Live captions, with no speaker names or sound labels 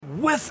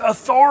with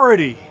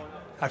authority.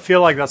 I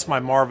feel like that's my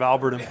Marv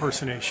Albert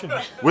impersonation.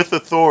 With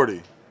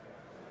authority.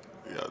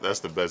 Yeah, that's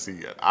the best he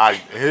got.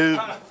 Him,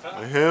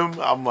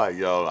 I'm like,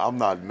 yo, I'm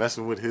not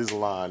messing with his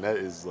line. That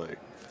is like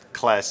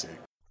classic.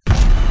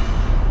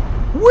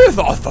 With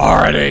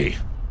authority.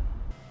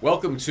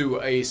 Welcome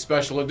to a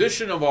special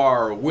edition of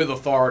our With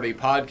Authority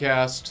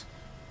podcast.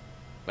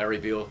 Larry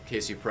Beal,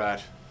 Casey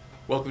Pratt.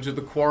 Welcome to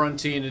the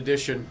quarantine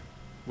edition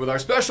with our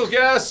special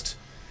guest,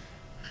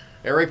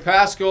 Eric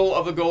Paschall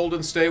of the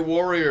Golden State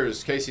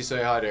Warriors. Casey,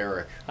 say hi to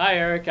Eric. Hi,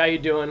 Eric. How you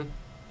doing?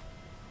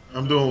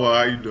 I'm doing well.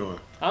 How you doing?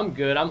 I'm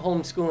good. I'm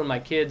homeschooling my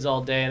kids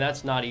all day, and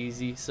that's not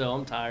easy, so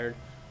I'm tired.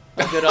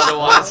 I'm good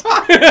otherwise. Wow.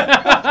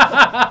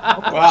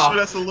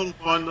 That's a little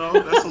fun, though.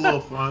 That's a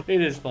little fun.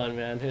 It is fun,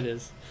 man. It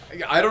is.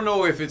 I don't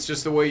know if it's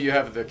just the way you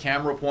have the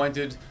camera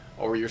pointed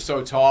or you're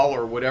so tall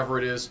or whatever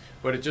it is,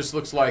 but it just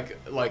looks like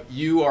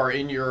you are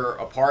in your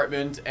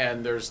apartment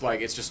and there's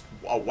like, it's just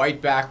a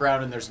white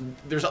background and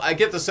there's I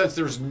get the sense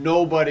there's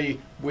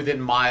nobody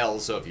within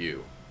miles of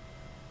you.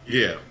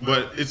 Yeah,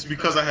 but it's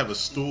because I have a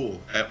stool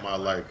at my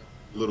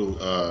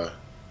little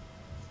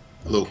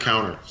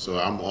counter. So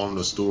I'm on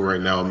the stool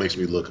right now. It makes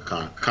me look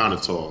kind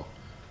of tall.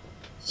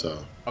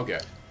 So okay,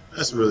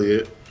 that's really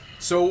it.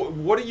 So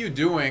what are you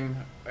doing?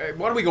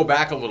 Why don't we go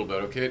back a little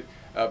bit, okay?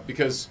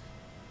 Because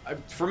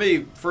for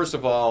me, first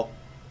of all,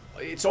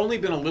 it's only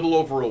been a little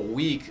over a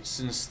week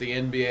since the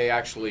NBA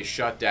actually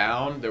shut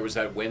down. There was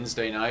that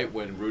Wednesday night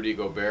when Rudy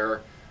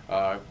Gobert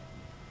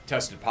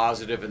tested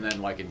positive, and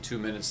then in 2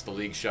 minutes the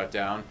league shut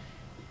down.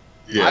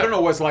 Yeah. I don't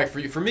know what it's like for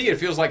you. For me, it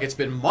feels like it's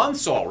been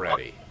months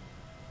already.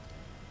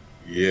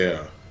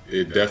 Yeah,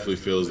 it definitely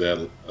feels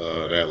that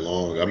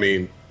long. I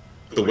mean,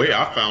 the way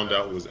I found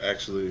out was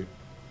actually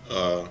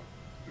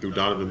through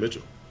Donovan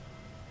Mitchell.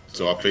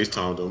 So I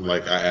FaceTimed him, I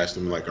asked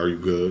him, are you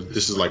good?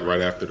 This is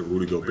right after the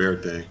Rudy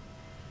Gobert thing.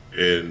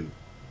 And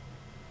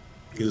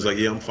he was like,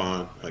 yeah, I'm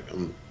fine.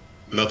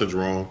 Nothing's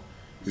wrong.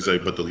 He's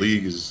like, but the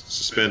league is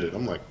suspended.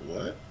 I'm like,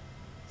 what?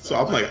 So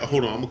I'm like,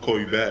 hold on, I'm going to call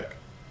you back.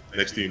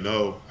 Next thing you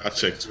know, I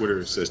checked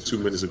Twitter. It says 2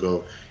 minutes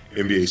ago,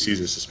 NBA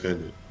season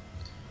suspended.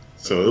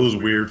 So it was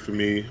weird for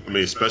me. I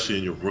mean, especially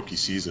in your rookie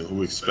season,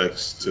 who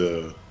expects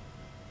to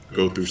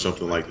go through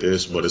something like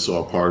this? But it's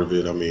all part of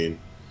it. I mean,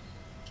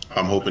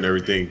 I'm hoping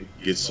everything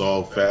gets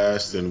solved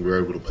fast and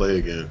we're able to play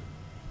again.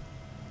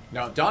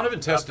 Now,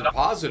 Donovan tested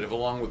positive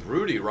along with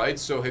Rudy, right?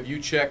 So have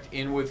you checked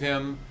in with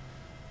him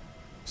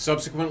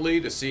subsequently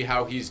to see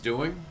how he's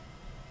doing?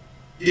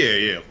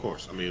 Yeah, of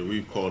course. I mean,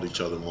 we've called each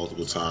other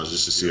multiple times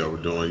just to see how we're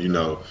doing. You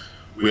know,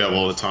 we have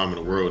all the time in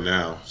the world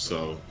now,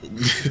 so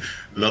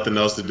nothing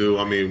else to do.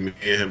 I mean, me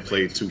and him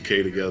played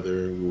 2K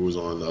together. We was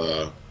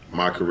on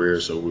my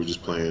career, so we were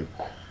just playing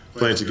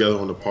together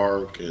on the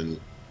park and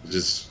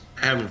just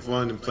having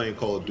fun and playing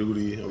Call of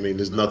Duty. I mean,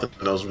 there's nothing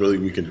else really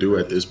we can do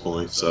at this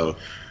point. So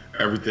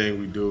everything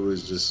we do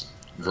is just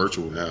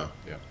virtual now.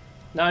 Yeah.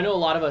 Now, I know a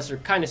lot of us are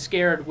kind of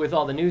scared with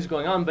all the news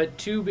going on, but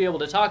to be able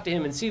to talk to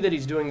him and see that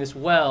he's doing this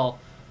well,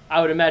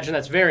 I would imagine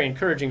that's very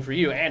encouraging for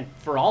you and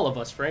for all of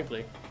us,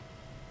 frankly.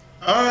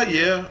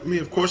 Yeah. I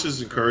mean, of course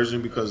it's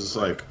encouraging because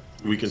it's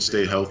we can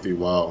stay healthy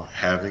while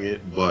having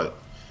it, but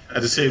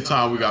at the same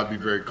time, we got to be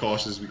very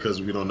cautious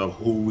because we don't know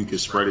who we can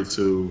spread it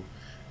to.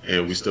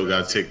 And we still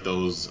got to take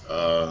those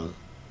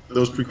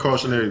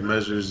precautionary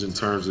measures in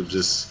terms of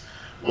just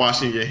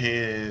washing your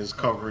hands,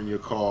 covering your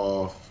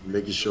cough,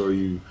 making sure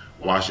you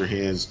wash your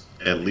hands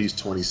at least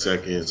 20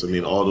 seconds. I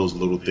mean, all those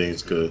little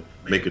things could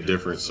make a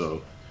difference.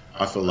 So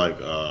I feel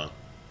of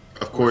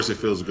course, it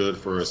feels good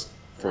for us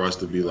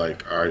to be all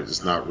right,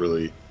 it's not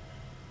really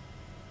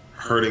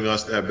hurting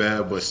us that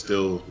bad, but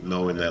still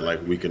knowing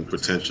that we can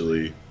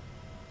potentially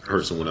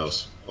hurt someone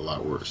else a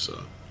lot worse.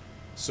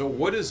 So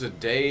what is a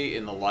day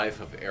in the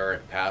life of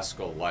Eric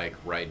Paschall like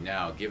right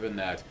now, given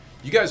that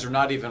you guys are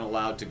not even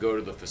allowed to go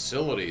to the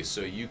facility,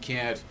 so you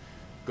can't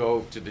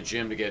go to the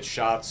gym to get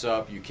shots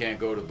up, you can't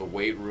go to the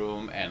weight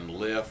room and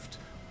lift?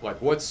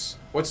 What's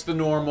the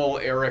normal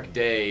Eric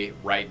day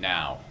right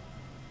now?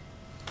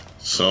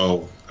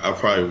 So I'll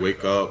probably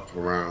wake up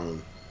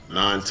around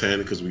 9-10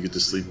 because we get to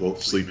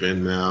sleep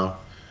in now.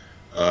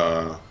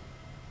 I'm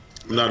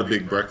not a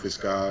big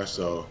breakfast guy,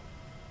 so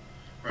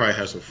probably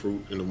have some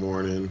fruit in the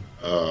morning.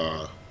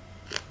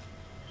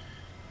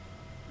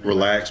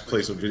 Relax,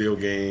 play some video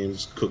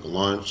games, cook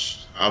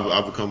lunch.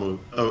 I've become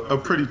a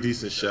pretty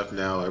decent chef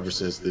now ever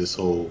since this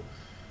whole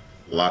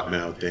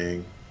lockdown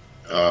thing.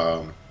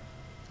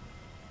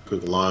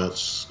 Cook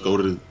lunch,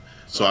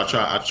 so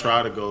I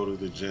try to go to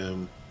the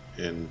gym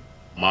in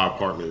my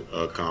apartment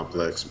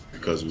complex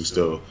because we're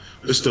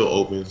still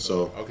open.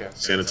 So okay.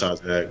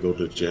 Sanitize that, go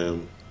to the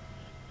gym,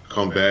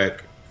 come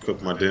back,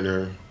 cook my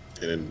dinner,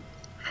 and then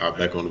hop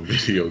back on the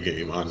video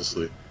game,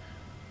 honestly.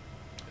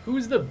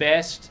 Who's the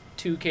best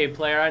 2K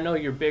player? I know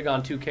you're big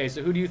on 2K,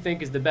 so who do you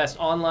think is the best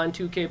online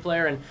 2K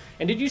player?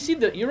 And did you see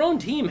that your own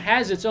team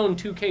has its own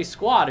 2K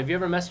squad? Have you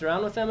ever messed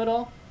around with them at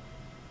all?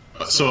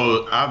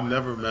 So I've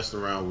never messed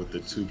around with the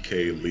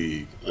 2K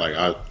league.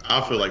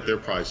 I feel like they're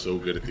probably so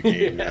good at the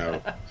game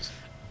now.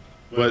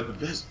 But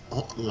best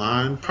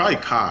line, probably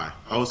Kai.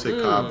 I would say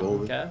Kai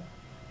Bolin. Okay.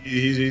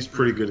 He's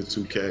pretty good at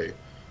 2K.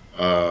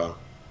 I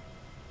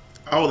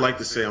would like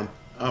to say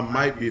I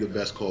might be the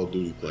best Call of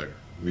Duty player.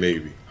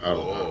 Maybe. I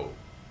don't know.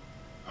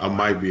 I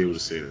might be able to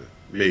say that.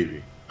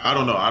 Maybe. I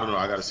don't know.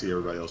 I got to see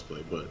everybody else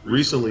play. But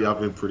recently, I've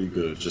been pretty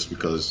good just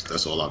because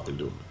that's all I've been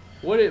doing.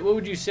 What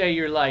would you say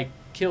your like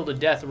kill to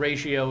death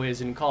ratio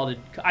is in Call of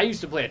Duty? I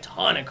used to play a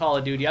ton of Call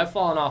of Duty. I've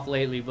fallen off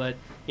lately, but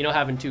you know,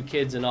 having 2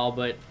 kids and all.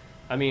 But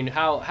I mean,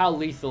 how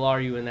lethal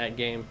are you in that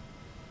game?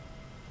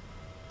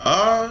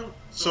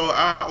 So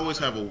I always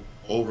have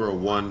over a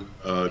 1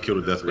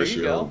 kill to death There you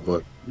ratio. go.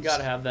 But You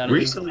gotta have that. at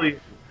least.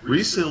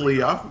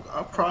 recently,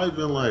 I've probably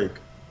been like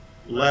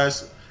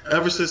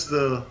ever since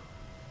the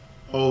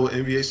whole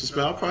NBA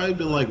suspension, I've probably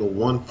been like a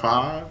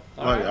 1.5.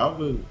 All Like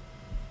right.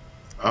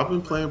 I've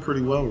been playing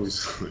pretty well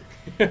recently.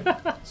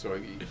 So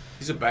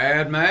he's a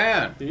bad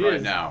man He right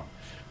is. now.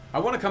 I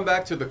want to come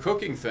back to the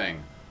cooking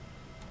thing.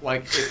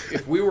 Like,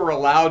 if we were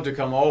allowed to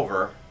come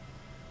over,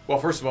 well,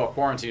 first of all,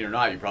 quarantine or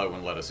not, you probably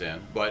wouldn't let us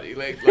in. But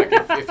like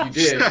if you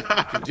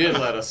did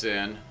let us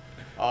in,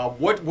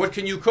 what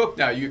can you cook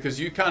now? Because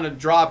you kind of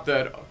dropped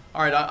that.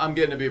 All right, I'm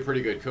getting to be a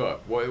pretty good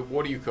cook.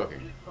 What are you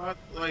cooking?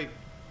 Like,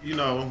 you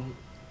know,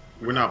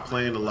 we're not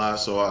playing a lot,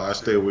 so I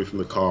stay away from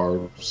the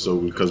carbs. So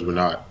because we're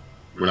not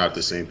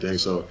the same thing.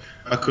 So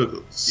I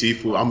cook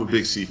seafood. I'm a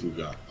big seafood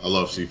guy. I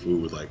love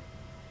seafood with like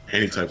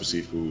any type of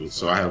seafood.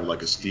 So I have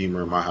like a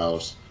steamer in my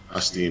house. I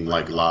steam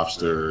like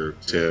lobster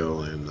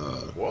tail and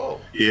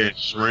Whoa.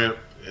 shrimp,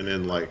 and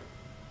then like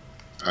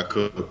I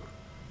cook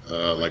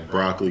like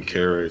broccoli,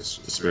 carrots,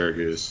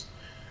 asparagus.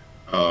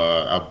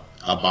 I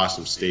buy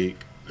some steak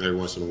every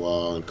once in a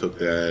while and cook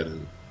that,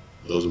 and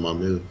those are my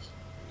meals.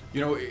 You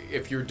know,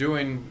 if you're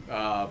doing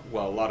a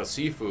lot of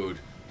seafood,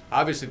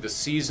 obviously the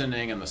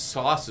seasoning and the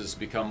sauces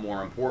become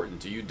more important.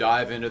 Do you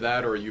dive into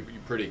that, or are you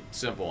pretty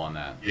simple on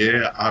that?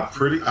 Yeah,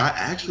 I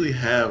actually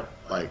have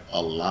like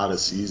a lot of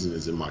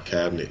seasonings in my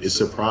cabinet. It's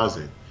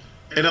surprising.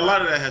 And a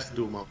lot of that has to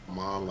do with my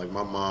mom. Like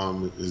my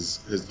mom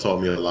has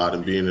taught me a lot,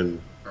 and being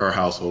in her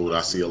household,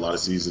 I see a lot of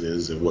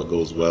seasonings and what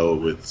goes well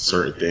with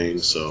certain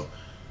things. So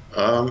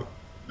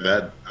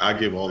that I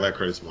give all that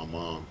credit to my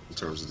mom in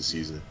terms of the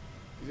seasoning.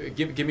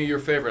 Give me your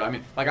favorite. I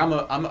mean, like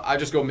I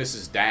just go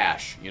Mrs.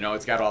 Dash. You know,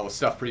 it's got all the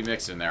stuff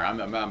pre-mixed in there.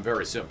 I'm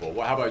very simple.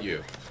 How about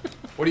you?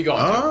 What are you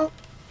going to?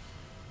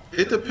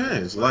 It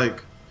depends.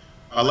 Like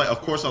I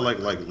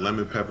like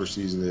lemon pepper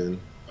seasoning.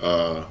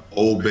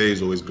 Old Bay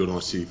is always good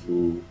on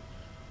seafood.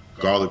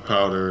 Garlic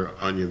powder,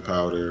 onion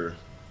powder,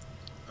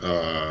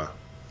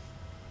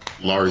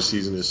 Lari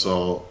seasoning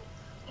salt,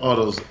 all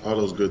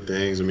those good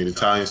things. I mean,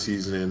 Italian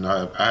seasoning.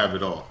 I have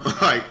it all.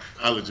 Like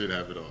I legit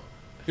have it all.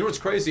 You know what's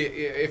crazy?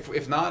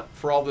 If not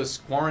for all this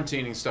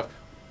quarantining stuff,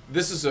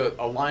 this is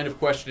a line of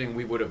questioning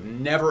we would have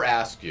never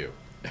asked you.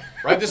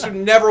 Right? This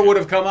never would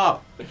have come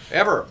up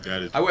ever.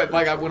 That is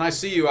when I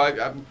see you,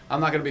 I'm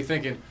not going to be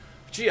thinking,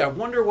 gee, I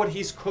wonder what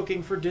he's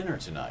cooking for dinner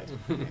tonight.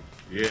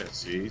 Yeah,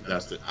 see,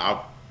 that's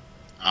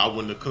I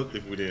wouldn't have cooked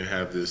if we didn't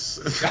have this.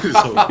 This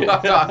whole thing. All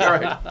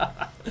right.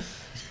 But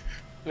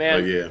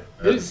Man, yeah,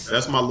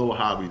 that's my little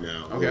hobby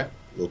now. Okay.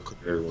 We'll cook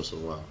every once in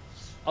a while.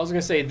 I was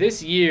gonna say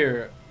this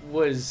year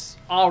was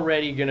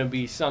already gonna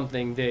be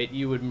something that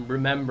you would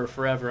remember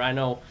forever. I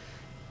know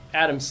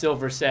Adam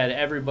Silver said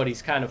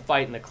everybody's kind of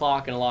fighting the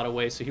clock in a lot of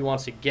ways, so he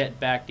wants to get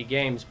back to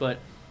games. But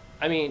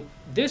I mean,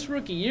 this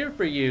rookie year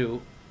for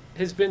you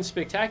has been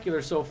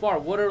spectacular so far.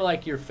 What are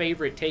like your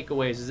favorite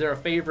takeaways? Is there a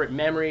favorite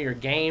memory or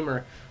game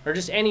or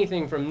just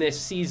anything from this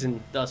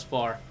season thus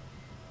far?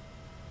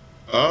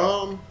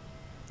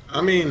 I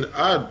mean,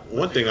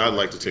 one thing I'd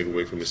like to take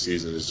away from the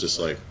season is just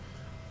like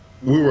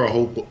we were a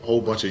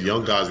whole bunch of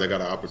young guys that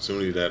got an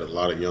opportunity that a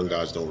lot of young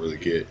guys don't really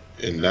get,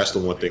 and that's the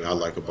one thing I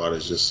like about it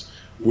is just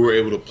we were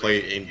able to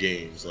play in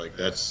games. Like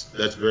that's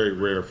very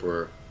rare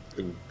for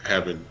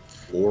having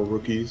 4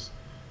 rookies,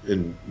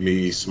 and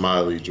me,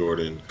 Smiley,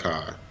 Jordan,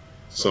 Kai.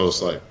 So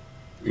it's like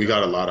we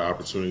got a lot of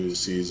opportunity this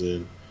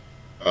season.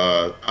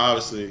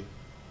 Obviously,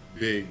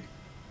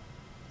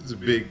 it's a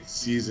big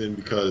season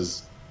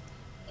because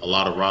a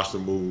lot of roster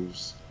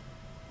moves.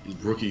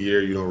 Rookie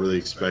year, you don't really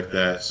expect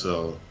that.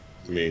 So,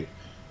 I mean,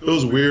 it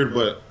was weird,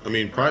 but I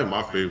mean, probably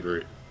my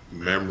favorite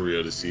memory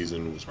of the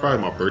season was probably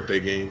my birthday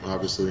game,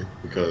 obviously,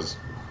 because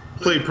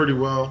played pretty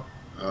well,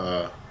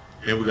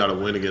 and we got a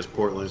win against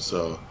Portland.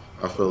 So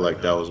I feel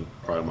like that was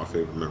probably my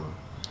favorite memory.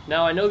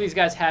 Now, I know these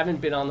guys haven't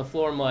been on the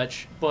floor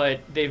much,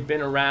 but they've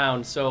been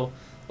around. So,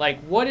 like,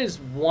 what is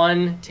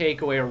one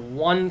takeaway or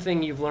one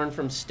thing you've learned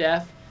from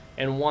Steph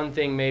and one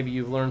thing maybe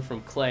you've learned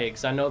from Clay?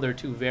 Because I know they're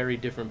 2 very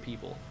different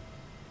people.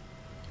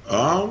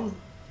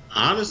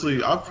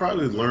 Honestly, I've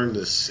probably learned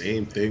the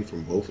same thing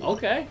from both of them.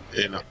 Okay.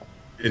 And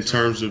in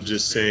terms of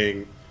just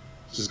saying,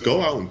 just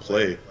go out and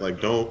play. Like,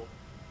 don't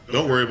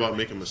worry about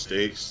making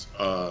mistakes.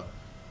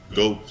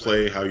 Go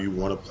play how you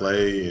want to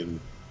play. And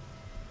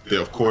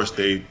of course,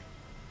 they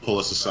pull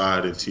us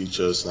aside and teach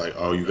us, like,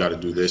 oh, you got to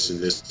do this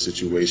in this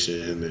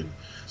situation and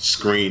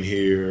screen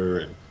here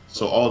and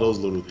So all those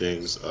little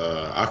things,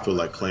 I feel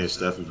like Clay and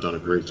Steph have done a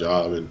great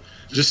job, and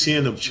just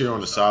seeing them cheer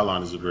on the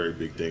sideline is a very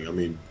big thing. I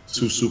mean,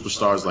 two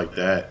superstars like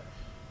that,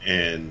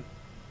 and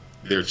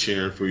they're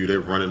cheering for you.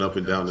 They're running up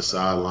and down the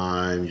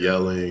sideline,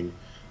 yelling.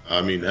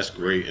 I mean, that's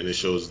great, and it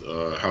shows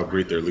how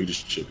great their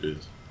leadership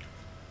is.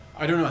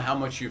 I don't know how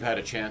much you've had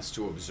a chance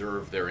to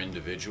observe their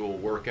individual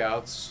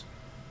workouts,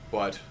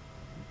 but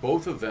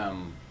both of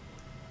them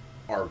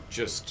are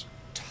just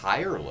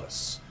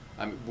tireless.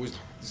 I mean,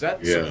 is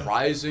that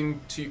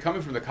surprising to you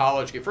coming from the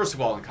college game? First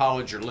of all, in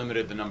college, you're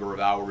limited the number of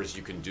hours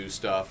you can do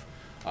stuff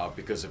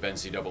because of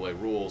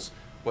NCAA rules.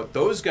 But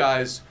those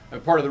guys,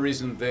 and part of the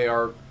reason they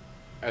are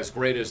as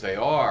great as they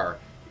are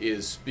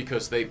is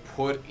because they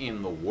put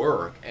in the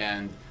work.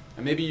 And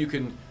maybe you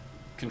can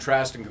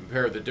contrast and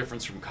compare the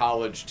difference from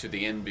college to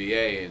the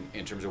NBA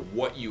in terms of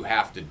what you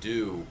have to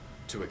do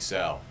to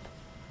excel.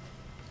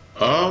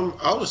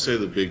 I would say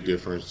the big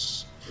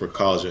difference for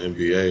college and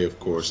NBA, of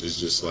course, is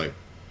just like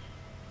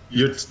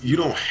you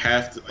don't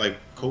have to, like,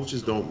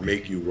 coaches don't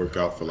make you work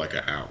out for like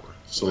an hour.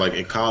 So like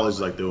in college,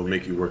 like they'll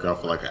make you work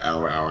out for like an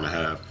hour, hour and a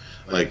half.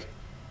 Like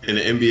in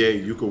the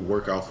NBA, you could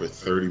work out for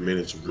 30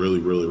 minutes really,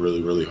 really,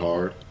 really, really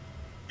hard,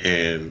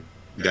 and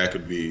that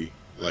could be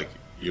like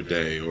your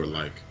day or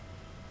like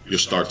your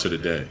start to the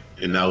day.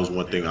 And that was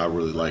one thing I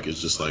really like,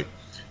 is just like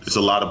it's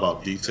a lot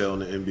about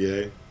detail in the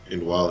NBA.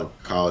 And while in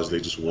college, they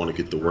just want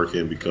to get the work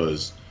in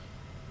because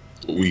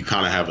we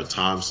kind of have a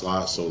time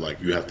slot. So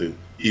like you have to,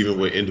 even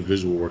with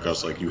individual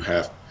workouts, like you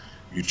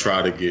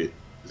try to get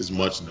as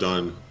much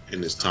done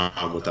in this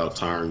time without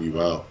tiring you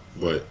out.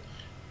 But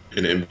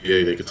in the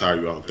NBA, they could tire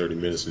you out in 30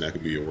 minutes, and that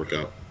could be your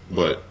workout.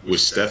 But with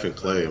Steph and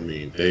Clay, I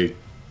mean,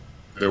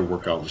 they're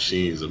workout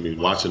machines. I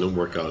mean, watching them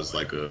work out is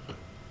like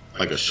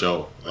a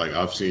show. Like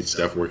I've seen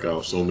Steph work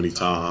out so many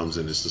times,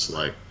 and it's just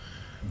like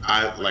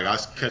I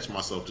catch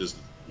myself just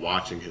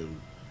watching him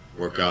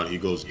work out. He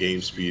goes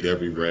game speed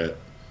every rep,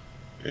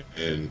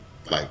 and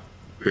like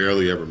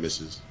barely ever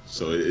misses.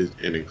 So and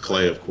then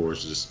Clay, of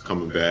course, just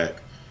coming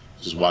back,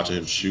 just watching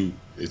him shoot.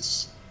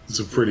 It's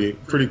a pretty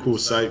cool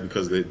sight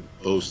because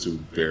those two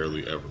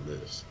barely ever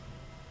miss.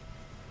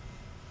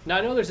 Now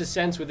I know there's a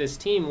sense with this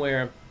team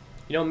where,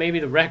 you know, maybe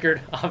the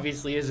record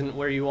obviously isn't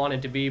where you want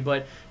it to be,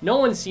 but no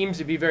one seems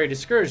to be very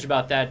discouraged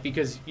about that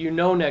because you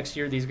know next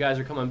year these guys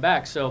are coming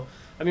back. So,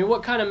 I mean,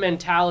 what kind of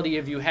mentality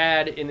have you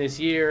had in this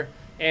year,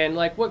 and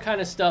like what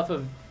kind of stuff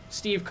have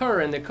Steve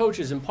Kerr and the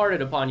coaches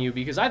imparted upon you?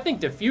 Because I think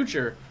the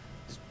future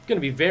is going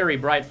to be very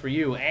bright for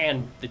you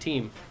and the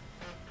team.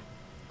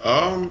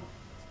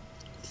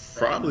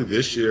 Probably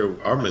this year,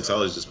 our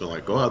mentality has just been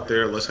like, go out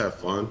there, let's have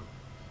fun.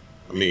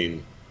 I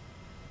mean,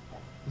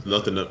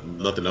 nothing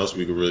else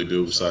we could really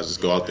do besides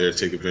just go out there,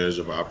 take advantage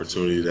of an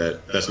opportunity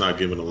that's not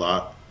given a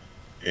lot,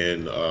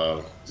 and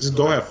just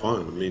go have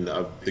fun. I mean,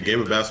 the game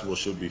of basketball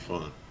should be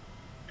fun,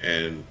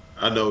 and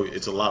I know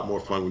it's a lot more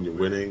fun when you're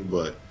winning,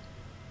 but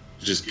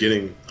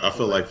I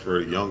feel like for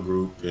a young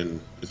group, and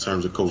in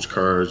terms of Coach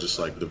Kerr, just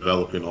like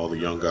developing all the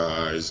young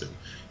guys and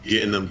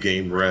getting them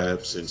game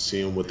reps and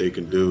seeing what they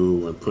can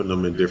do and putting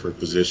them in different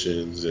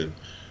positions, and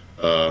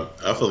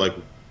I feel like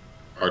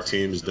our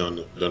team's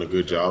done a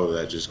good job of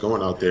that. Just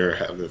going out there,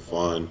 having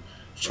fun,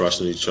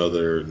 trusting each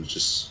other, and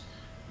just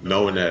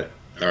knowing that,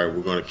 all right,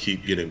 we're going to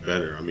keep getting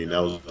better. I mean,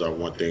 that was our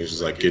one thing, is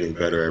just like getting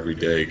better every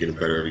day, getting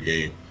better every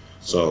game.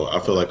 So I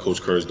feel like Coach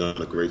Kerr's done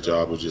a great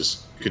job of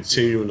just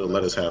continuing to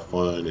let us have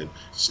fun and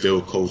still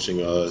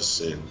coaching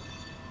us and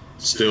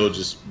still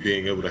just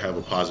being able to have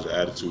a positive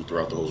attitude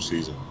throughout the whole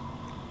season.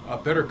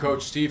 Better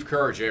coach, Steve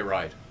Kerr or Jay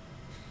Wright?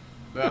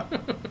 Yeah.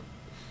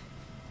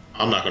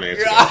 I'm not going to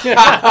answer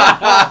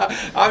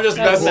that. I'm just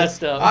That's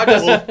messing.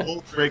 messed up.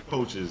 Both great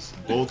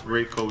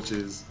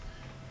coaches,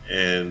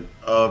 and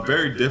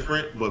very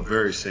different but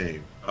very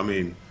same. I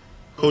mean,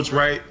 Coach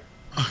Wright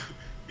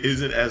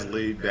isn't as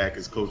laid back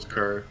as Coach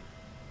Kerr,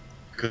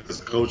 because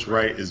Coach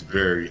Wright is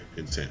very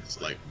intense,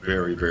 like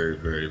very, very,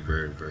 very,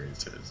 very, very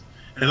intense.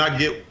 And I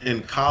get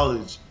in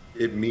college,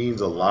 it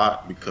means a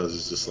lot because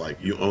it's just like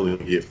you only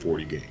get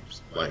 40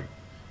 games. Like,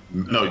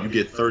 no, you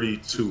get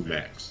 32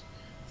 max.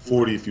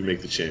 40 if you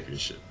make the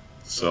championship.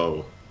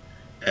 So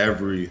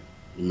every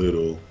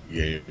little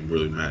game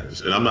really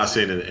matters. And I'm not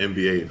saying in the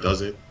NBA it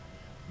doesn't,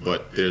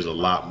 but there's a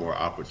lot more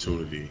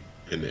opportunity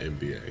in the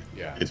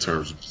NBA in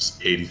terms of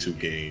just 82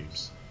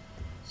 games.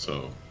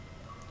 So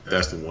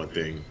that's the one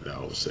thing that I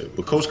would say.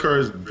 But Coach Kerr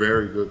is a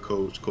very good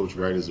coach. Coach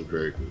Wright is a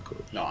very good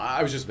coach. No,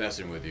 I was just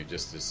messing with you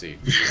just to see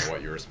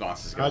what your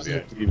response is going to be. I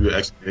just have to give you an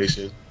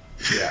explanation.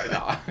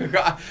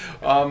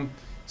 Yeah.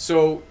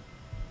 So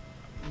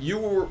you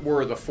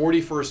were the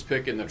 41st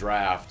pick in the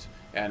draft,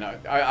 and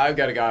I've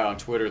got a guy on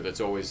Twitter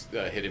that's always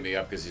hitting me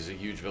up because he's a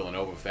huge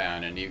Villanova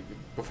fan, and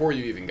before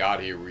you even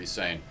got here, he's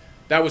saying,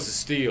 that was a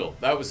steal.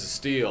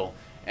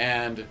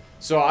 And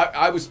so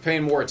I was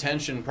paying more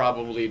attention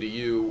probably to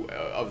you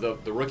of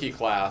the rookie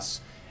class,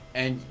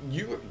 and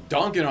you were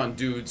dunking on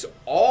dudes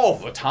all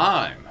the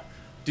time.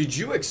 Did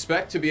you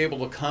expect to be able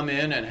to come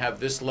in and have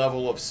this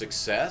level of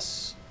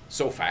success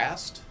so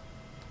fast?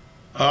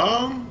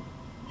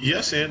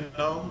 Yes and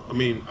no. I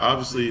mean,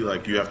 obviously,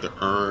 like you have to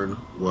earn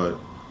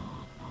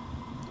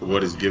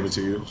what is given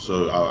to you.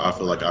 So I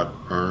feel like I've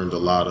earned a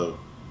lot of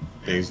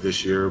things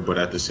this year, but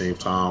at the same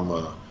time,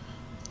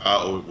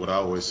 what I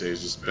always say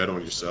is just bet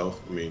on yourself.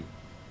 I mean,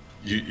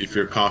 if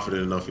you're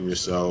confident enough in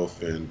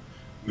yourself and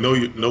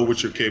know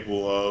what you're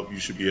capable of, you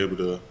should be able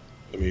to,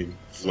 I mean,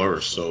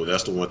 flourish. So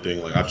that's the one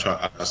thing. Like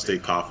I stay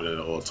confident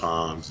at all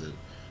times, and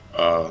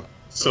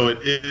so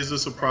it is a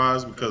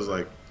surprise because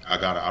like I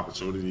got an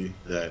opportunity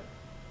that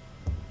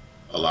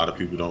a lot of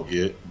people don't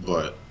get,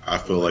 but I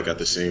feel like at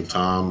the same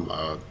time,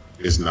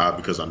 it's not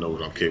because I know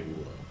what I'm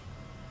capable of.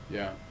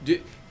 Yeah. Do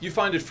you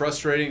find it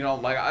frustrating?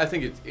 Like I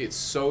think it's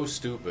so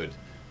stupid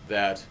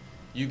that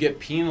you get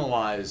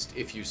penalized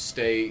if you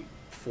stay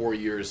 4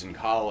 years in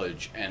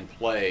college and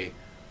play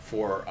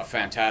for a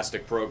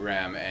fantastic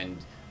program and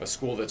a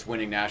school that's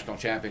winning national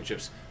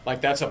championships.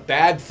 Like that's a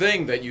bad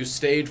thing that you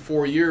stayed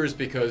 4 years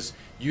because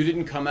you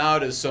didn't come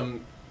out as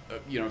some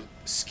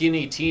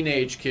skinny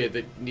teenage kid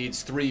that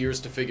needs 3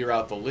 years to figure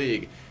out the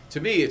league. To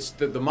me, it's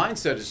the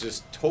mindset is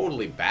just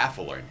totally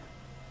baffling.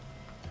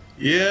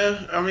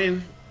 Yeah, I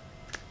mean,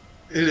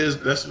 it is.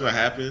 That's what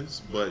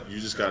happens, but you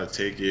just got to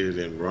take it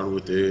and run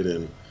with it.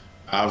 And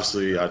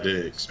obviously, I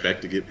didn't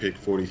expect to get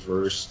picked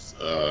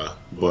 41st,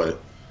 but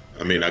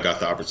I mean, I got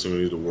the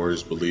opportunity. The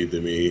Warriors believed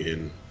in me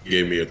and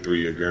gave me a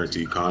 3-year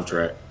guaranteed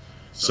contract.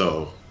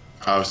 So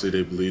obviously,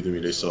 they believed in me.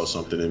 They saw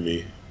something in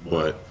me,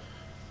 but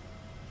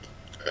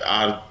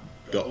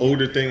the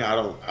older thing, I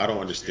don't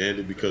understand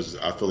it because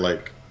I feel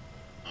like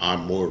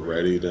I'm more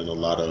ready than a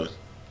lot of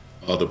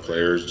other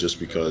players just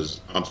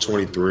because I'm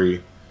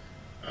 23.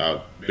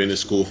 I've been in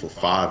school for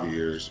 5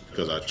 years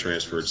because I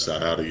transferred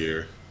out a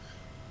year.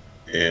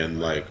 And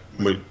like,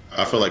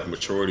 I feel like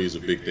maturity is a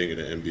big thing in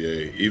the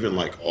NBA, even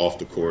like off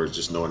the court,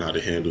 just knowing how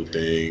to handle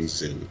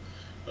things and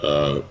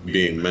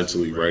being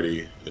mentally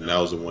ready. And that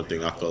was the one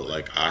thing I felt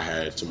like I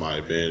had to my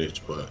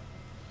advantage. But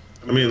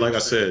I mean, like I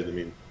said, I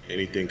mean,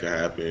 anything can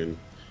happen.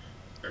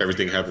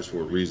 Everything happens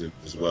for a reason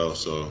as well.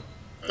 So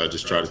I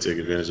just try to take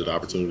advantage of the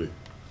opportunity.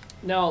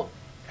 Now,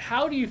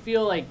 how do you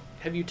feel like,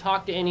 have you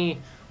talked to any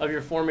of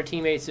your former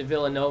teammates at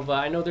Villanova?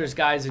 I know there's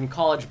guys in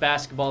college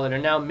basketball that are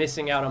now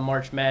missing out on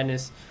March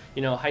Madness,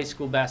 high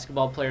school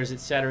basketball players, et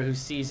cetera, whose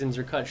seasons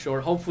are cut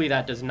short. Hopefully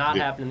that does not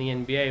happen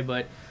in the NBA,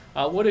 but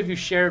what have you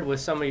shared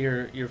with some of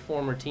your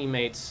former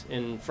teammates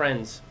and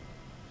friends?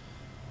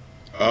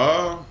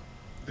 That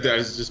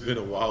has just been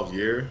a wild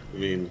year. I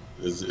mean,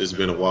 it's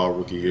been a wild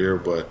rookie year,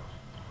 but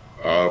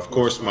of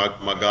course my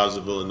guys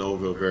at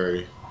Villanova are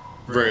very,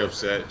 very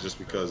upset just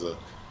because a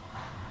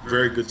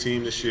very good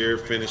team this year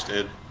finished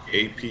in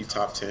AP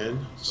top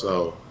 10.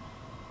 So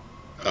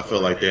I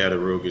feel like they had a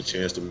real good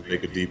chance to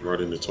make a deep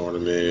run in the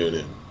tournament.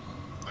 And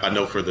I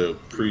know for the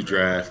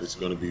pre-draft it's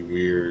going to be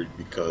weird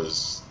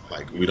because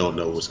like we don't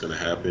know what's going to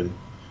happen.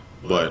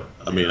 But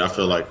I mean, I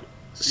feel like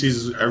the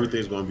season,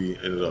 everything's going to be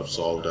ended up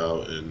solved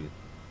out and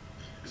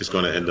it's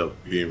going to end up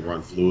being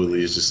run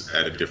fluidly. It's just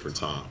at a different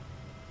time.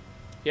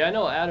 Yeah, I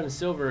know Adam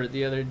Silver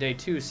the other day,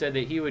 too, said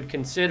that he would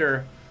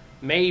consider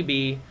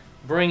maybe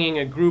bringing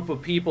a group of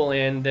people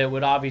in that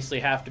would obviously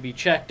have to be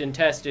checked and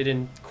tested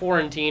and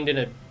quarantined in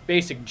a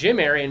basic gym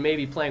area and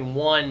maybe playing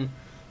one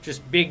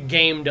just big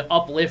game to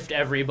uplift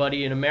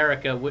everybody in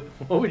America. What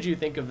would you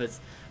think of this,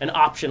 an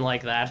option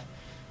like that?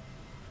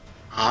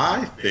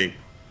 I think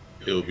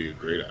it would be a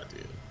great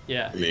idea.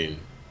 Yeah. I mean,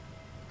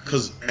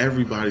 because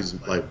everybody's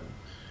like,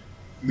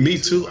 me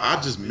too,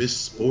 I just miss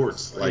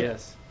sports. Like,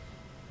 yes.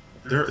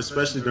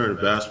 Especially during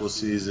the basketball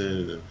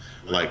season and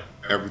like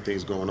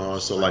everything's going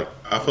on. So like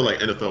I feel like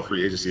NFL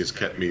free agency has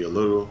kept me a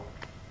little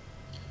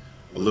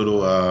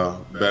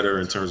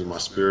better in terms of my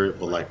spirit,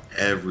 but like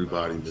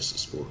everybody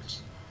misses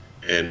sports.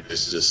 And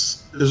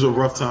it's a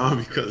rough time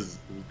because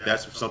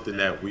that's something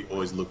that we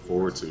always look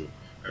forward to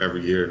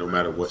every year, no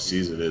matter what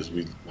season it is.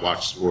 We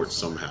watch sports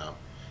somehow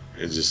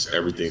and just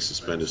everything's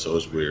suspended, so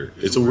it's weird.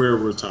 It's a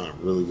weird time,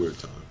 really weird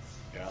time.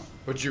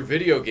 But your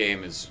video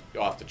game is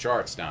off the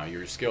charts now.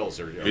 Your skills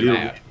are video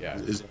mad. Yeah,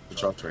 it's off the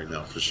charts right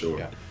now for sure.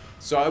 Yeah.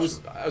 So I was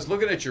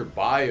looking at your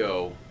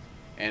bio,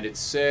 and it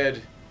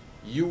said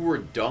you were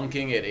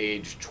dunking at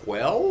age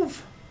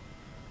 12.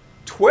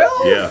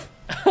 12? Yeah.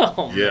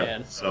 Oh yeah.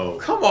 Man. So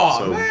come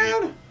on,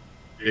 man.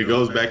 It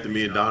goes back to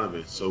me and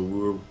Donovan. So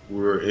we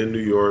were in New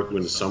York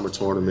in the summer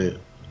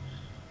tournament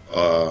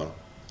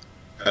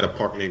at a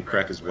park named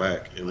Crackers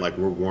Whack, and like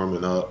we're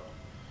warming up,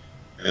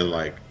 and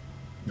like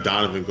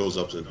Donovan goes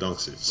up and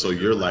dunks it. So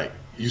you're like,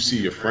 you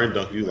see your friend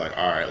dunk, you're like,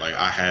 all right, like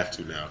I have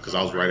to now because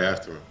I was right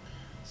after him.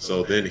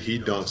 So then he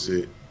dunks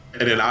it,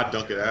 and then I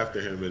dunk it after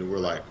him, and we're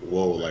like,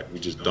 whoa, like we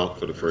just dunked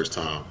for the first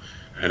time.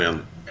 And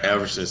then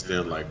ever since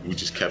then, like we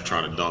just kept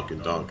trying to dunk,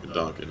 and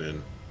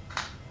then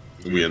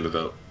we ended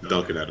up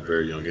dunking at a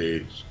very young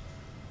age.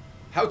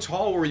 How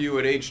tall were you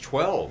at age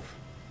 12?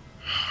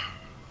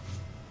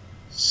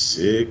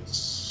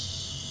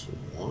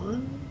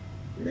 6'1",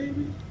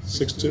 maybe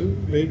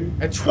 6'2", maybe.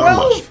 At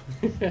 12?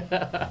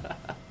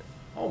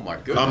 Oh my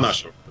goodness! I'm not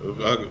sure.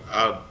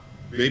 I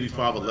maybe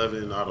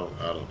 5'11". I don't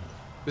know.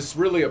 This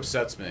really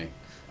upsets me.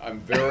 I'm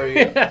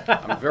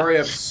very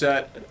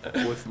upset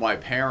with my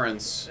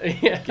parents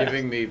Yeah.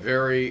 giving me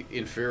very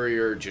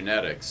inferior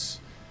genetics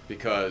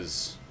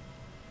because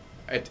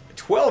at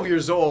 12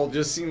 years old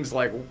just seems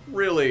like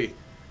really.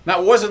 Now,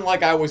 it wasn't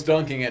like I was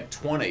dunking at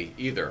 20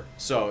 either.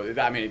 So,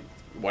 I mean,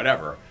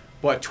 whatever.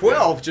 But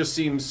 12 just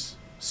seems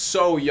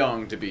so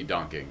young to be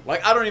dunking.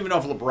 Like, I don't even know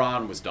if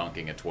LeBron was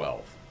dunking at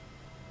 12.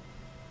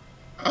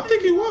 I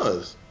think he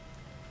was.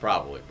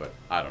 Probably, but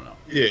I don't know.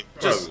 Yeah, he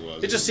Just, probably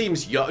was. it just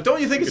seems young.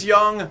 Don't you think it's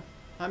young?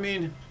 I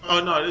mean,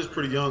 Oh no, it is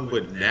pretty young,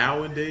 but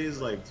nowadays,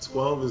 like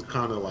 12 is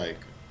kind of like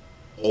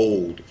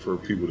old for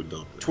people to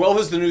dunk. 12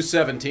 is the new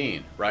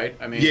 17, right?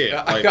 I mean,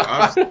 Yeah, like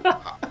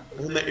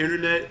on the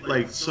internet,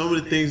 like some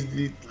of the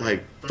things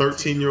like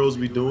 13-year-olds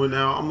be doing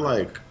now, I'm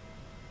like,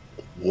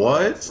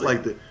 what?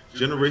 Like the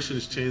generation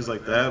has changed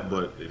like that,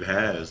 but it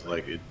has.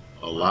 Like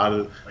a lot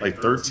of like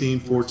 13,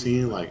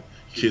 14, like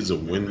kids are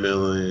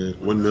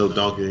windmill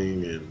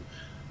dunking and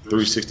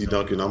 360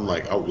 dunking. I'm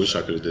like, I wish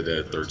I could have did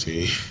that at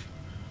 13.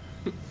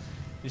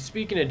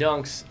 Speaking of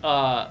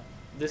dunks,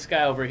 this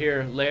guy over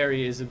here,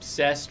 Larry, is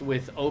obsessed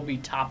with Obi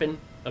Toppin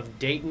of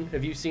Dayton.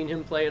 Have you seen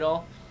him play at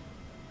all?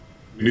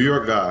 New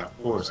York guy,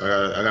 of course.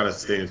 I gotta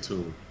stay in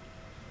tune.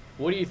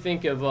 What do you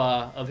think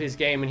of his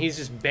game? And he's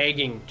just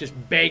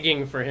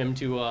begging for him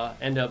to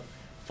end up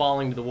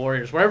falling to the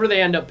Warriors. Wherever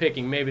they end up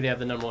picking, maybe they have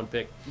the number 1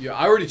 pick. yeah,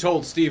 I already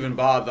told Steve and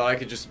Bob that I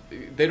could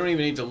they don't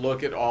even need to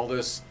look at all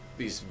these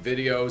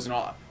videos and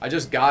all. I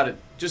just got it.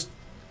 Just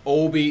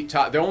Obi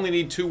Toppin. They only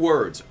need 2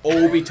 words.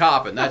 Obi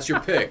Toppin. That's your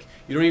pick.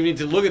 You don't even need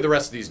to look at the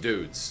rest of these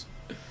dudes.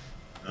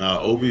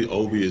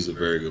 Obi is a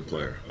very good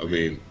player. I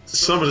mean,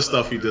 some of the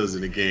stuff he does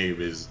in the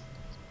game is,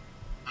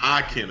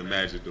 I can't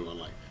imagine doing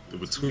like the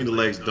between the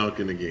legs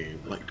dunk in the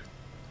game. Like,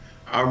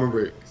 I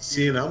remember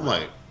seeing it, I'm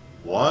like,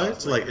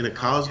 what? Like in a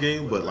college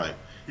game, but like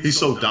he's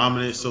so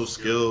dominant, so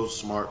skilled,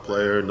 smart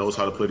player, knows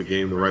how to play the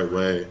game the right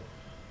way.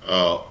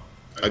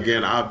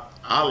 Again,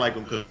 I like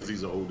him because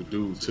he's an older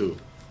dude too.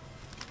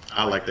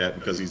 I like that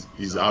because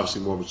he's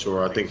obviously more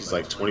mature. I think he's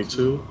like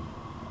 22,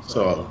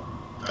 so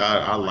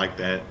I like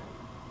that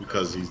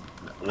because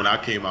when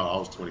I came out I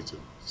was 22.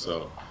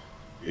 So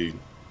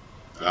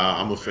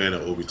I'm a fan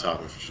of Obi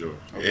Toppin for sure,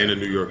 Okay. and a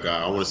New York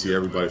guy. I want to see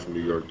everybody from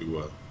New York do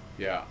well.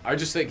 Yeah, I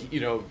just think,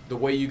 the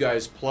way you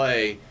guys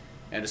play,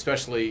 and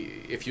especially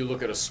if you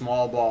look at a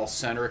small ball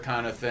center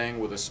kind of thing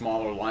with a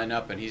smaller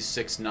lineup, and he's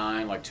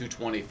 6'9", like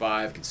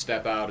 225, can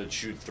step out and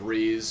shoot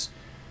threes.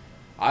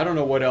 I don't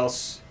know what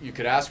else you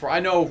could ask for. I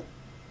know,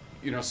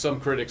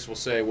 some critics will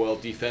say, well,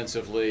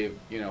 defensively,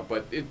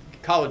 but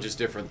college is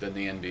different than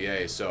the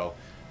NBA, so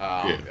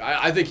Yeah.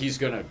 I think he's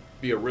going to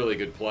be a really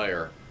good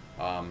player,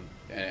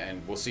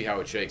 and we'll see how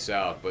it shakes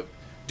out. But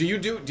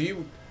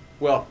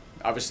well,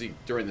 obviously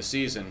during the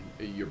season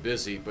you're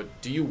busy, but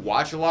do you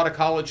watch a lot of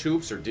college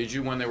hoops, or did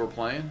you when they were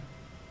playing?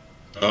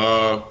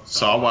 So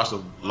I watched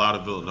a lot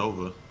of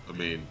Villanova. I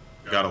mean,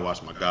 gotta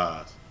watch my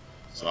guys.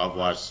 So I've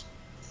watched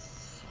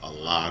a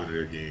lot of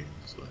their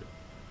games, like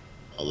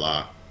a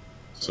lot.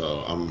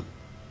 So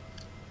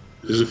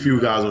there's a few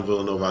guys in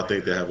Villanova I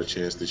think they have a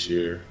chance this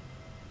year,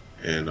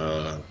 and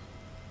I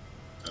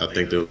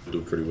think they'll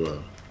do pretty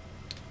well.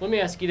 Let me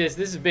ask you this.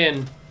 This has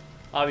been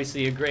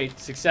obviously a great,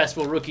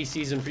 successful rookie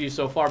season for you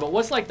so far, but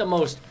what's like the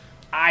most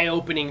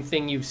eye-opening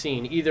thing you've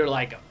seen? Either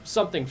like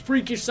something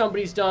freakish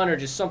somebody's done or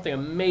just something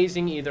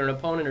amazing either an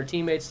opponent or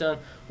teammate's done.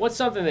 What's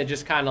something that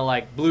just kind of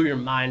like blew your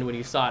mind when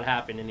you saw it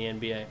happen in the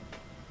NBA?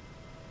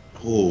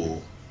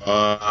 Oh,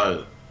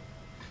 I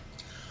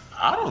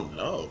don't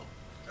know.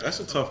 That's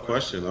a tough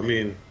question. I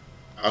mean,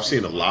 I've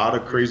seen a lot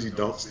of crazy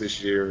dunks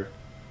this year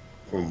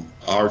from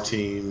our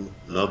team,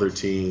 another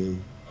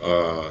team.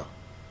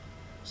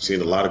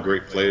 Seen a lot of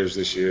great players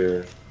this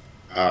year.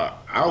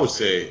 I would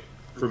say,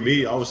 for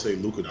me,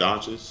 Luka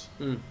Doncic.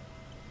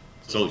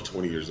 He's only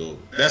 20 years old.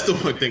 That's the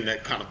one thing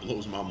that kind of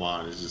blows my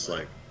mind. It's just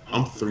like,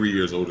 I'm 3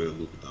 years older than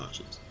Luka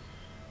Doncic.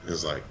 And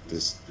it's like,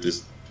 this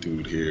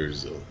dude here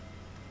is a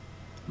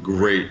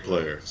great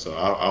player. So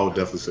I would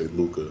definitely say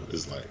Luka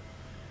is like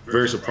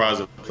very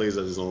surprising, plays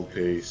at his own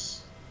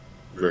pace,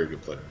 very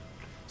good player.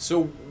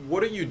 So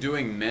what are you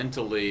doing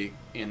mentally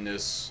in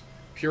this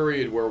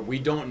period where we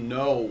don't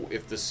know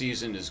if the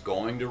season is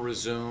going to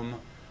resume?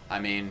 I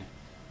mean,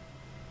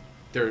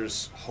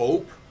 there's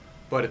hope,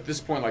 but at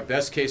this point, like,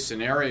 best case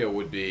scenario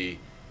would be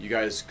you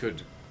guys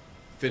could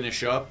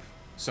finish up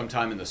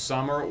sometime in the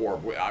summer, or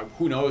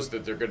who knows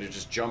that they're going to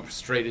just jump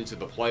straight into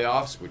the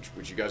playoffs,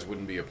 which you guys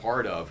wouldn't be a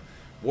part of.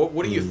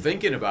 What are you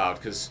thinking about?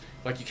 Because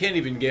like you can't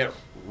even get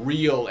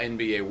real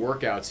NBA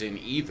workouts in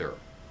either.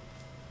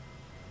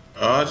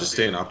 Just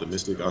staying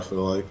optimistic. I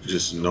feel like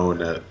just knowing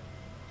that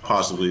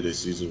possibly this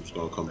season's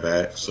going to come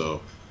back.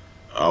 So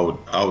I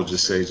would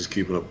just say just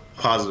keeping a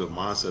positive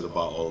mindset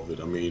about all of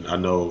it. I mean, I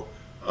know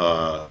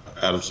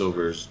Adam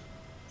Silver is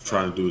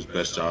trying to do his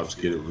best job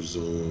to get it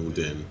resumed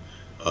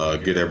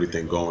and get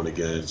everything going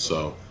again.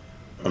 So,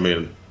 I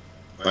mean,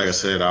 like I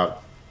said, I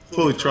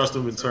fully trust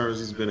him in terms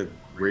he's been a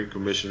great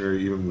commissioner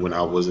even when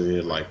I wasn't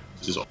here, like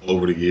just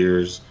over the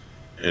years.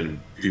 and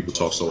people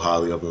talk so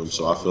highly of him.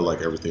 So I feel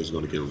like everything's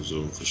going to get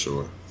resumed for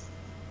sure.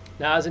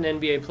 Now, as an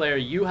NBA player,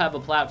 you have a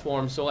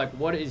platform. So, like,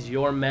 what is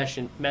your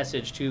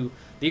message to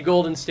the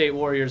Golden State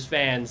Warriors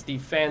fans, the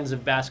fans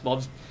of basketball,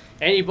 just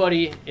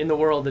anybody in the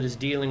world that is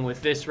dealing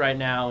with this right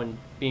now and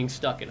being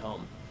stuck at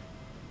home?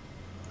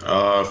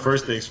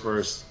 First things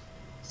first,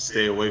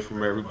 stay away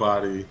from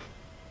everybody.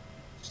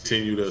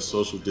 Continue the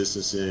social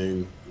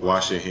distancing,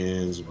 wash your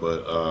hands,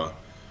 but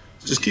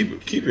just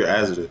keep your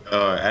attitude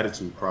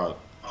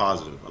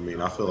positive. I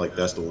mean, I feel like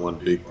that's the one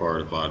big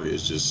part about it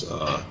is just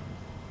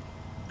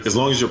as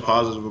long as you're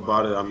positive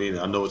about it. I mean,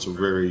 I know it's a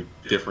very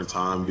different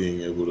time being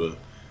able to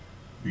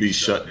be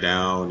shut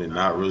down and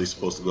not really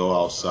supposed to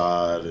go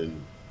outside and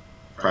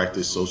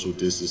practice social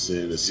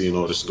distancing and seeing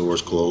all the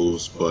stores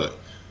closed, but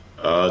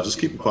just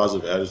keep a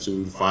positive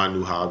attitude, find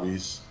new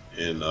hobbies,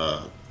 and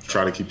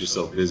try to keep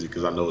yourself busy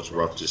because I know it's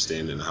rough just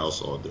staying in the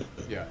house all day.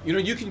 Yeah,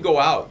 you can go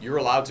out. You're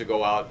allowed to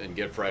go out and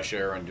get fresh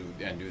air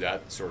and do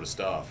that sort of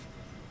stuff.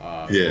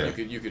 Yeah.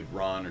 You could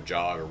run or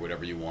jog or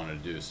whatever you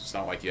wanted to do. So it's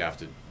not like you have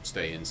to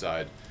stay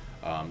inside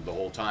the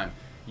whole time.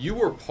 You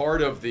were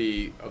part of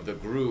the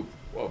group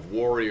of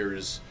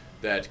Warriors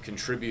that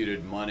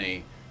contributed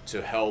money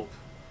to help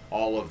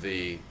all of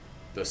the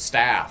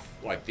staff,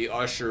 like the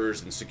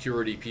ushers and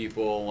security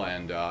people,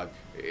 and I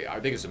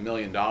think it's $1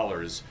 million.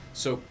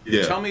 So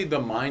Yeah. Tell me the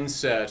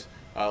mindset.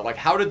 Like,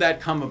 how did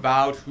that come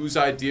about? Whose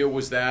idea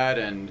was that?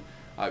 And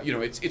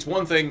it's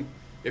one thing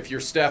if you're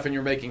Steph and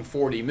you're making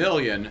 $40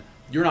 million.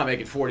 You're not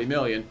making $40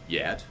 million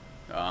yet.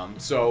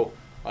 Hopefully.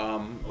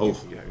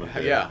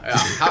 Yeah.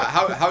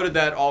 How did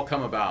that all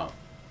come about?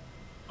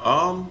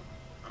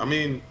 I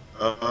mean,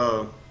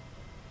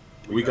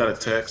 we got a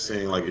text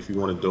saying like if you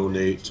want to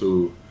donate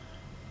to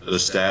the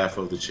staff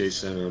of the Chase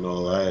Center and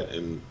all that,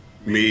 and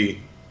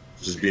me,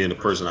 just being the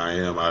person I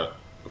am, I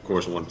of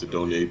course wanted to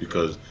donate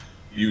because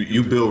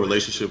you build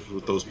relationships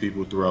with those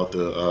people throughout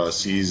the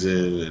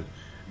season, and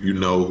you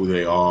know who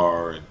they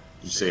are, and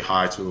you say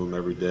hi to them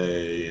every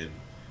day, and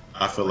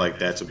I feel like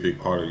that's a big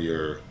part of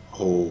your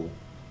whole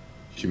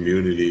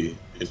community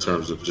in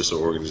terms of just an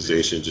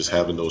organization, just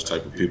having those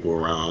type of people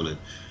around and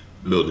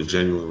building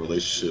genuine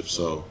relationships.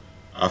 So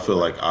I feel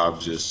like I've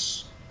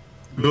just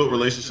built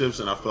relationships,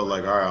 and I felt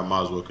like, all right, I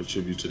might as well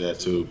contribute to that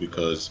too,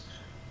 because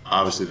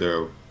obviously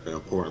they're an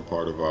important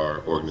part of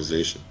our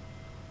organization.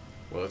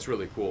 Well, that's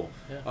really cool.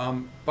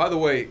 Yeah. By the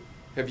way,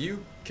 have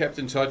you kept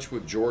in touch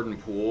with Jordan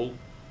Poole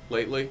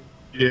lately?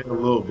 Yeah, a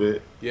little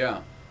bit.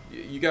 Yeah.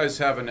 You guys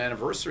have an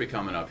anniversary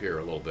coming up here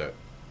a little bit.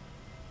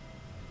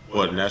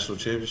 What, national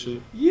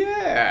championship?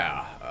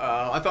 Yeah.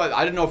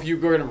 I didn't know if you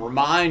were going to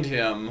remind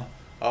him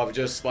of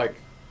just like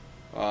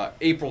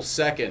April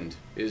 2nd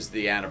is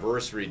the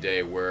anniversary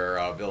day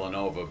where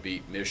Villanova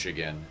beat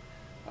Michigan.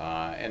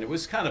 And it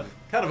was kind of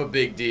a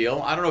big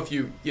deal. I don't know if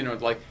you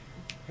like,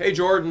 hey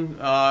Jordan,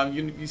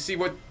 you see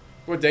what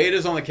day it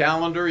is on the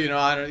calendar?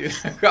 I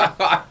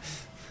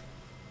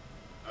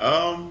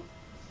don't.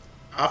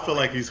 I feel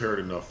like he's heard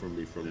enough from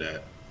me from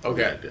that.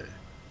 Okay. That day.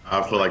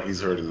 I feel like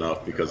he's heard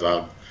enough because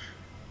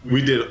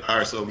we did. All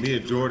right, so me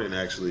and Jordan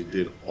actually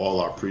did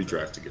all our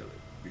pre-draft together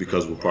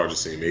because we're part of the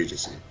same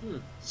agency.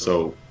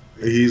 So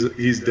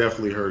he's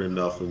definitely heard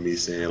enough of me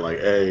saying like,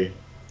 hey,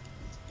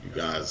 you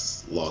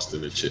guys lost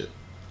in the chip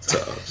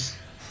to us.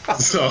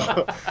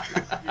 So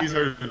he's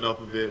heard enough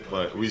of it,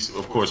 but we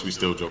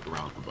still joke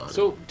around about it.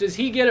 So does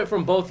he get it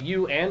from both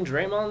you and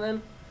Draymond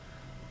then?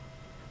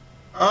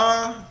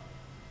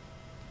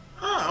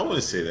 I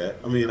wouldn't say that.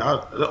 I mean,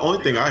 the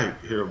only thing I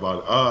hear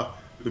about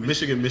the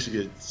Michigan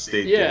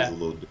State game is a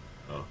little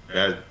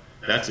different.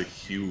 That's a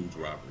huge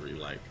rivalry.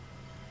 Like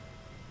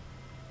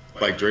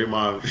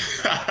Draymond,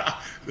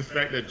 the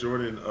fact that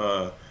Jordan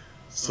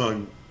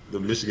sung the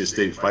Michigan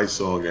State fight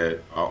song at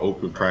our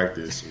open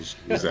practice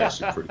was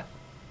actually pretty.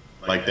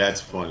 Like, that's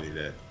funny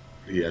that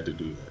he had to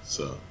do that.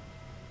 So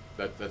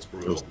that's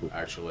brutal,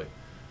 actually.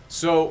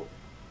 So,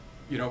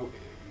 we're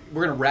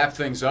going to wrap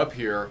things up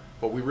here,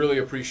 but we really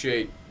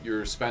appreciate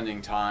your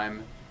spending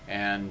time.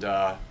 And,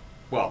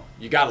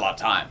 you got a lot of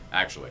time,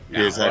 actually.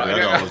 Yeah, exactly. I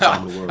got all the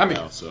time in the world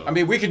now. So. I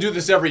mean, we could do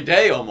this every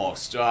day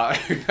almost. Not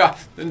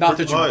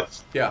that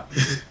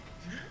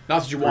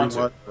you want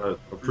to.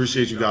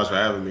 Appreciate you guys for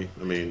having me.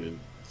 I mean,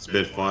 it's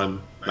been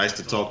fun. Nice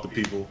to talk to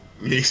people.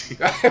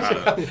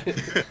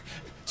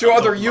 To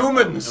other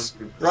humans,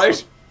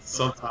 right?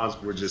 Sometimes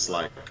we're just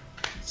like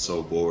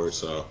so bored.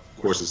 So of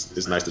course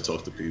it's nice to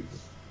talk to people.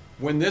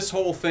 When this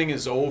whole thing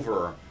is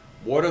over,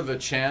 what are the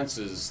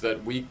chances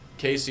that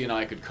Casey and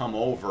I could come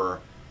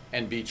over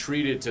and be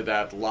treated to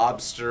that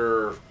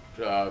lobster,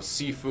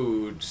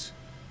 seafood,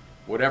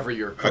 whatever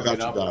you're cooking I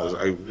got you up?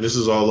 guys. This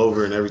is all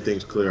over and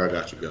everything's clear. I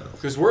got you guys.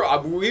 Because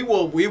we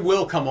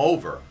will come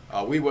over.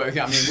 We will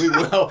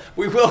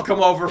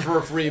come over for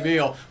a free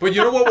meal. But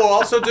you know what we'll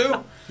also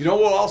do?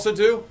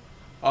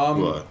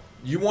 What?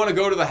 You want to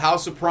go to the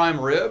House of Prime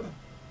Rib?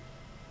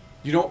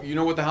 You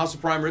know what the House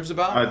of Prime Rib's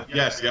about?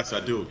 Yes, I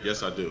do.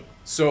 Yes, I do.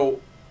 So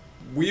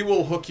we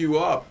will hook you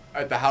up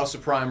at the House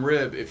of Prime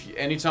Rib.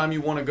 Anytime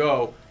you want to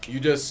go, you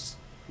just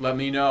let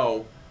me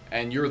know,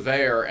 and you're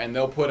there, and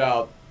they'll put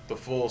out the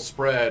full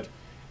spread,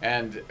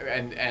 and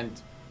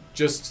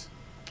just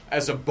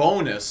as a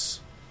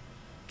bonus,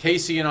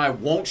 Casey and I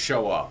won't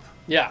show up.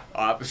 Yeah.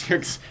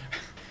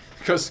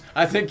 Because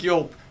I think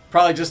you'll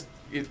probably just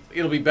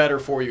it'll be better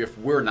for you if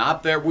we're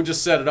not there. We'll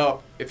just set it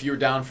up if you're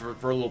down for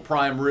a little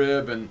prime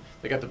rib, and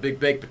they got the big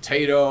baked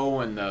potato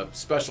and the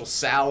special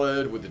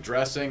salad with the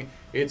dressing.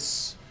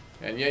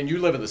 And you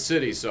live in the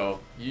city, so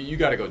you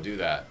got to go do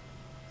that.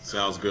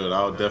 Sounds good.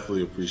 I'll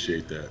definitely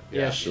appreciate that.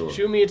 Yeah, sure.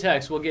 Shoot me a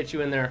text. We'll get you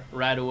in there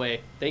right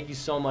away. Thank you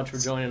so much for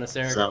joining us,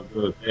 Eric. Sounds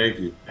good. Thank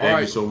you. All Thank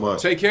right. you so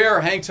much. Take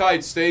care. Hang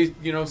tight. Stay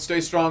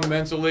strong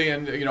mentally,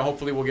 and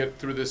hopefully we'll get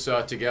through this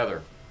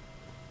together.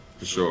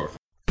 For sure.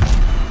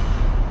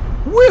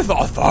 With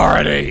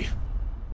authority.